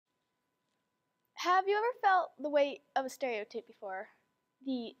Have you ever felt the weight of a stereotype before?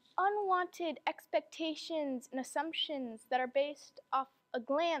 The unwanted expectations and assumptions that are based off a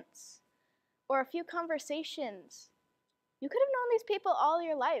glance or a few conversations. You could have known these people all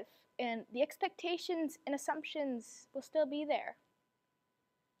your life, and the expectations and assumptions will still be there.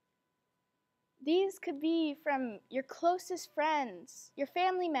 These could be from your closest friends, your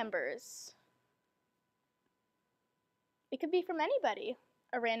family members. It could be from anybody,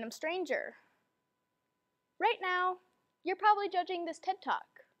 a random stranger. Right now, you're probably judging this TED Talk,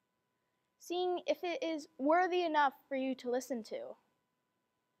 seeing if it is worthy enough for you to listen to.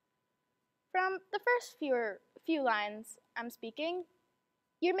 From the first few lines I'm speaking,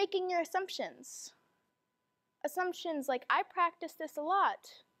 you're making your assumptions. Assumptions like, I practice this a lot,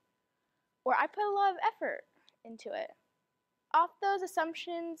 or I put a lot of effort into it. Off those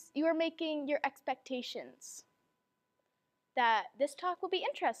assumptions, you are making your expectations. That this talk will be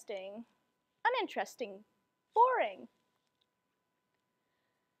interesting, uninteresting, boring.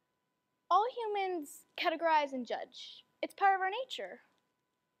 All humans categorize and judge. It's part of our nature.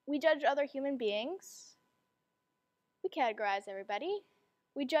 We judge other human beings. We categorize everybody.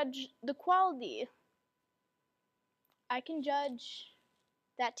 We judge the quality. I can judge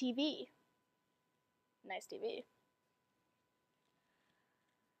that TV. Nice TV.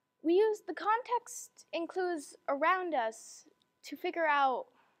 We use the context and clues around us to figure out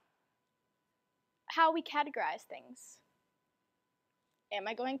how we categorize things. Am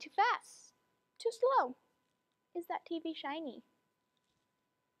I going too fast? Too slow? Is that TV shiny?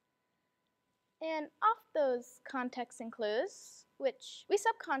 And off those contexts and clues, which we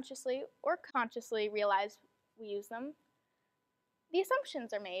subconsciously or consciously realize we use them, the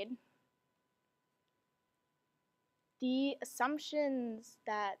assumptions are made. The assumptions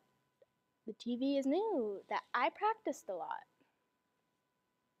that the TV is new, that I practiced a lot.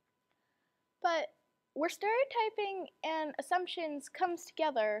 But where stereotyping and assumptions comes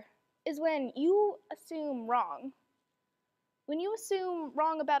together is when you assume wrong. When you assume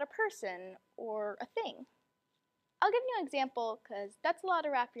wrong about a person or a thing. I'll give you an example because that's a lot to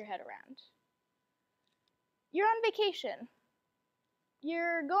wrap your head around. You're on vacation.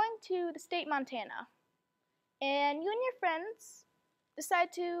 You're going to the state Montana. And you and your friends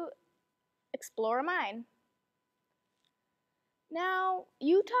decide to explore a mine. Now,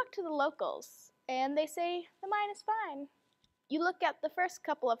 you talk to the locals, and they say the mine is fine. You look at the first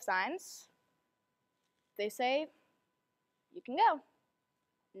couple of signs. They say, you can go.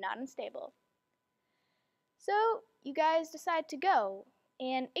 Not unstable. So, you guys decide to go,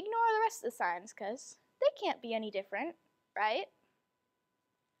 and ignore the rest of the signs, because they can't be any different, right?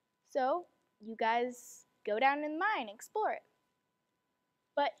 So, you guys go down in the mine and explore it.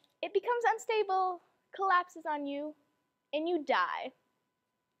 But it becomes unstable, collapses on you, and you die.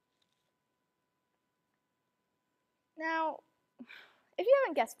 Now, if you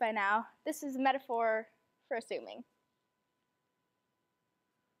haven't guessed by now, this is a metaphor for assuming.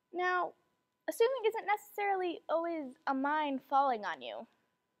 Now, assuming isn't necessarily always a mine falling on you.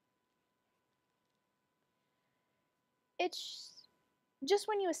 It's just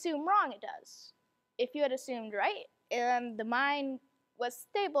when you assume wrong, it does. If you had assumed right, and the mine was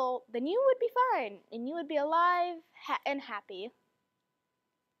stable, then you would be fine, and you would be alive and happy.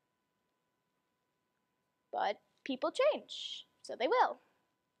 But people change, so they will.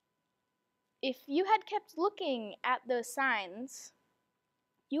 If you had kept looking at those signs,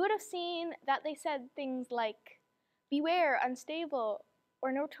 you would have seen that they said things like, beware, unstable,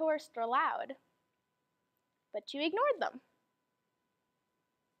 or no tourists allowed. But you ignored them.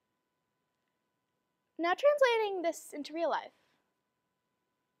 Now, translating this into real life,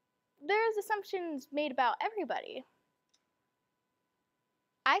 there's assumptions made about everybody.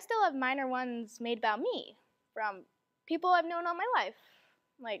 I still have minor ones made about me from people I've known all my life.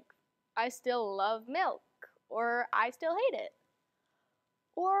 Like, I still love milk, or I still hate it,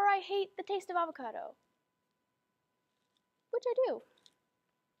 or I hate the taste of avocado, which I do.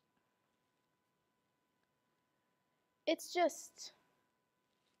 It's just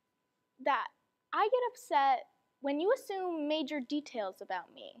that I get upset when you assume major details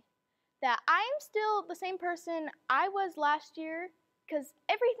about me. That I'm still the same person I was last year because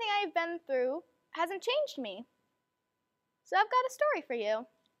everything I've been through hasn't changed me. So I've got a story for you.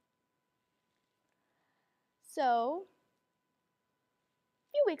 So,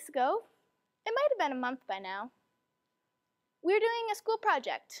 a few weeks ago, it might have been a month by now, we were doing a school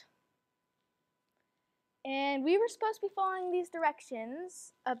project. And we were supposed to be following these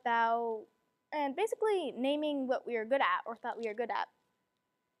directions about, and basically naming what we were good at or thought we were good at.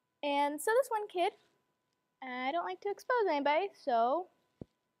 And so this one kid, I don't like to expose anybody, so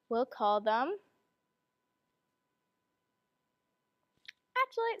we'll call them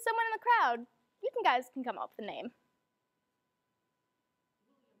Actually, someone in the crowd, you guys can come up with a name.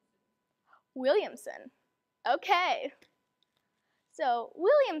 Williamson. Okay. So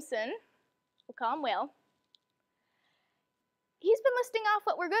Williamson, we'll call him Will, he's been listing off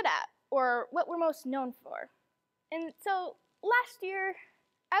what we're good at, or what we're most known for. And so last year,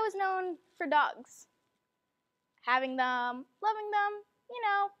 I was known for dogs. Having them, loving them, you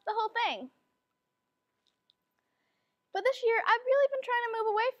know, the whole thing. But this year, I've really been trying to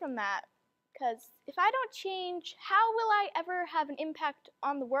move away from that, because if I don't change, how will I ever have an impact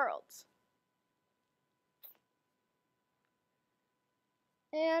on the world?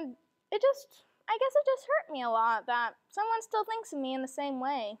 And I guess it just hurt me a lot that someone still thinks of me in the same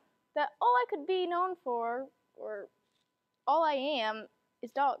way. That all I could be known for, or all I am,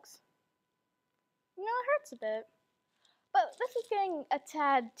 is dogs. You know, it hurts a bit. But this is getting a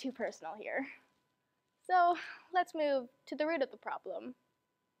tad too personal here. So let's move to the root of the problem.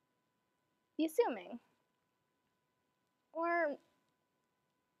 The assuming.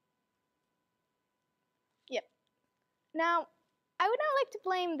 Yep. Now, I would not like to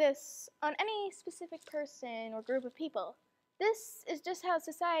blame this on any specific person or group of people. This is just how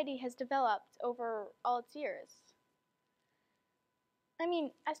society has developed over all its years. I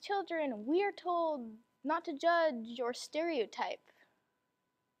mean, as children, we are told not to judge or stereotype.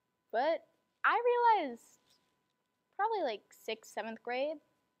 But I realized, probably like 6th, 7th grade,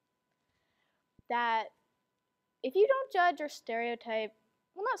 that if you don't judge or stereotype,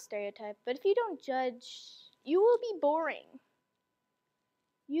 well, not stereotype, but if you don't judge, you will be boring.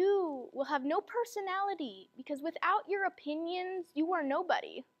 You will have no personality, because without your opinions, you are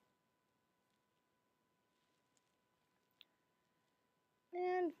nobody.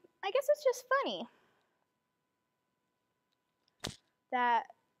 And I guess it's just funny that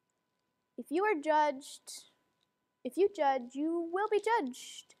if you judge, you will be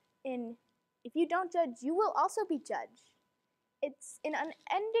judged. And if you don't judge, you will also be judged. It's an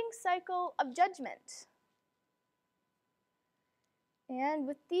unending cycle of judgment. And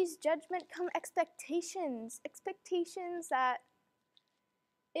with these judgment come expectations. Expectations that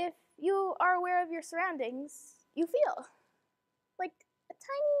if you are aware of your surroundings, you feel like a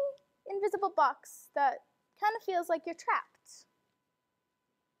tiny invisible box that kind of feels like you're trapped.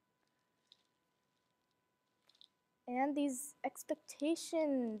 And these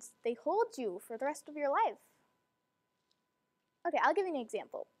expectations, they hold you for the rest of your life. Okay, I'll give you an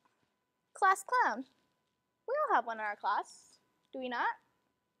example. Class clown. We all have one in our class, do we not?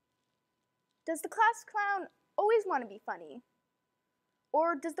 Does the class clown always want to be funny?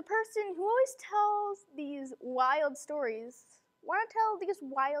 Or does the person who always tells these wild stories want to tell these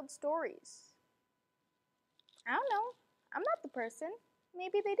wild stories? I don't know. I'm not the person.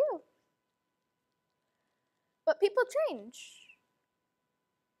 Maybe they do. But people change.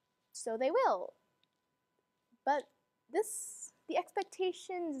 So they will. But the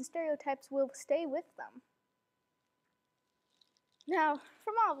expectations and stereotypes will stay with them. Now,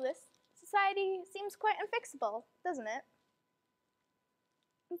 from all of this, society seems quite unfixable, doesn't it?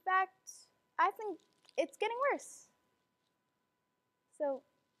 In fact, I think it's getting worse. So,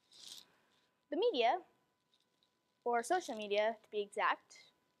 the media, or social media to be exact,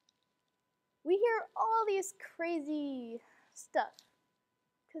 we hear all these crazy stuff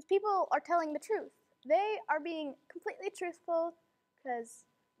because people are telling the truth. They are being completely truthful because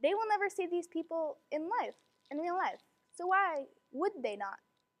they will never see these people in real life. So why would they not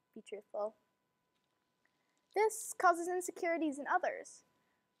be truthful? This causes insecurities in others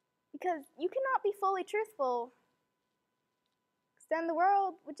because you cannot be fully truthful, because then the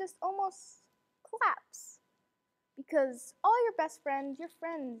world would just almost collapse. Because all your best friends,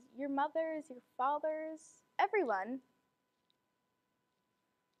 your mothers, your fathers, everyone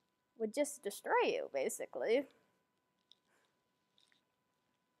would just destroy you, basically.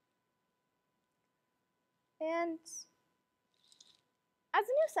 And as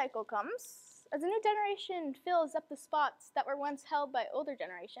a new cycle comes, as a new generation fills up the spots that were once held by older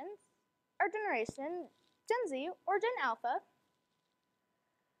generations, our generation, Gen Z or Gen Alpha,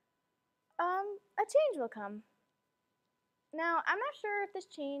 a change will come. Now, I'm not sure if this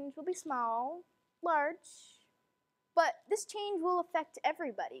change will be small, large, but this change will affect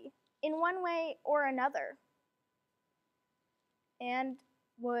everybody in one way or another. And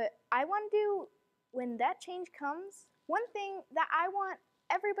what I want to do when that change comes, one thing that I want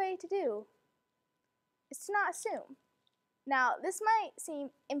everybody to do is to not assume. Now, this might seem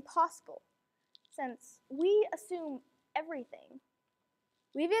impossible since we assume everything.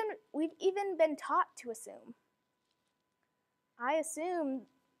 We've even been taught to assume. I assume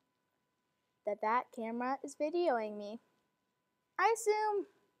that camera is videoing me. I assume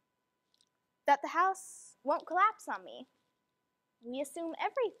that the house won't collapse on me. We assume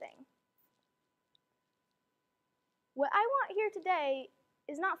everything. What I want here today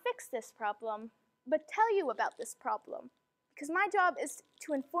is not fix this problem, but tell you about this problem. Because my job is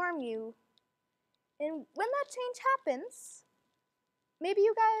to inform you. And when that change happens, maybe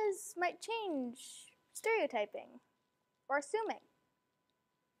you guys might change stereotyping or assuming.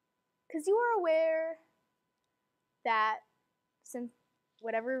 Because you are aware that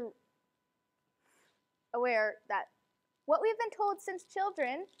what we've been told since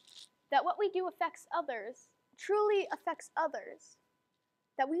children, that what we do affects others, truly affects others.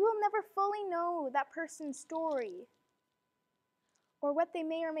 That we will never fully know that person's story or what they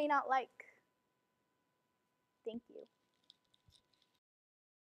may or may not like.